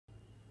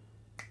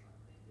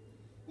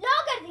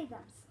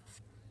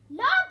logarithms.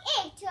 Log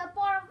a to the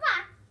power of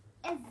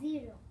 1 is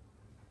 0.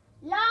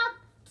 Log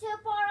to the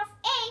power of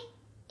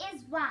a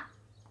is 1.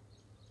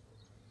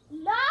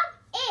 Log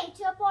a to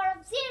the power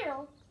of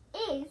 0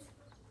 is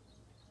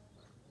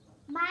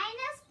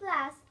minus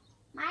plus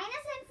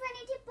minus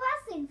infinity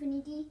plus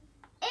infinity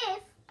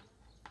if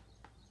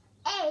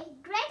a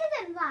greater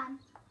than 1,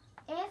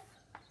 if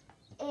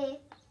a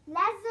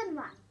less than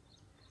 1.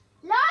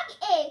 Log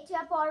a to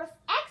the power of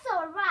x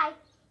over y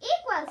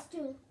equals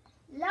to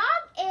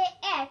log a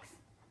x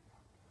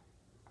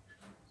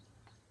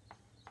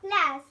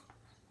plus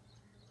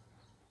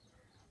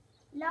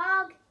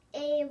log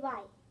a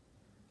y.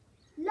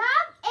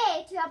 Log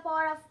a to the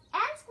power of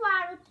n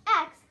square root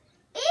x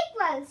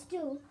equals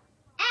to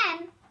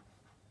n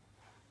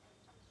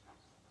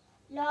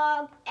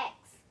log x.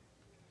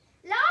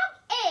 Log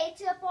a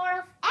to the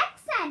power of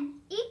xn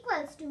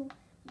equals to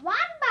 1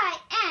 by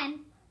n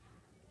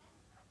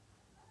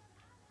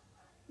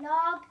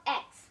log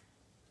x.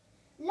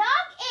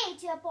 Log a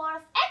to the power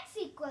of x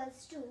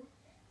equals to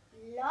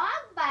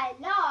log by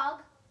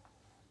log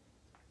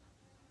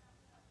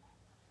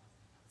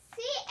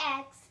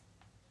cx,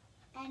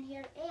 and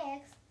here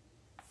ax,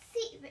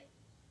 c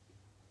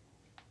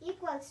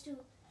equals to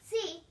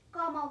c,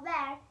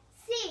 where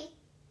c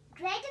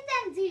greater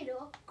than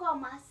 0,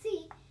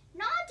 c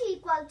not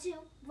equal to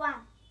 1.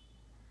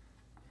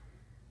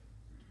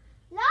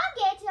 Log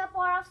a to the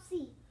power of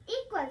c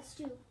equals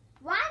to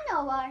 1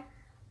 over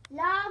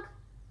log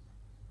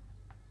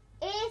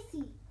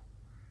ac.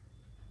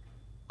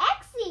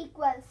 X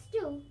equals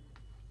to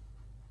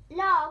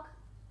log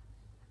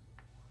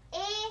a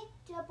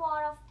to the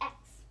power of x.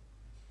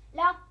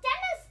 Log 10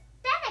 is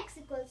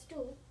 10x equals to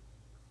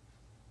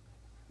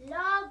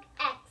log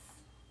x.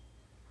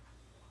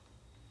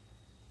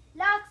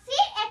 Log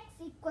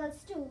cx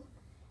equals to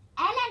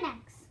ln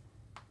x.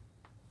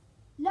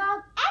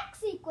 Log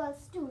x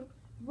equals to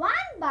 1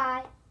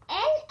 by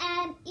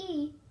ln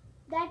e,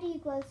 that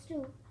equals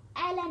to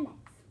ln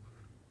x.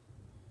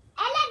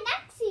 Ln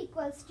x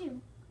equals to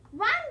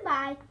 1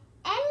 by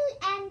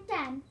ln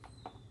 10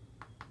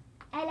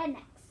 ln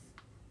x.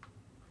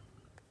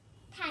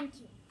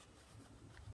 Thank you.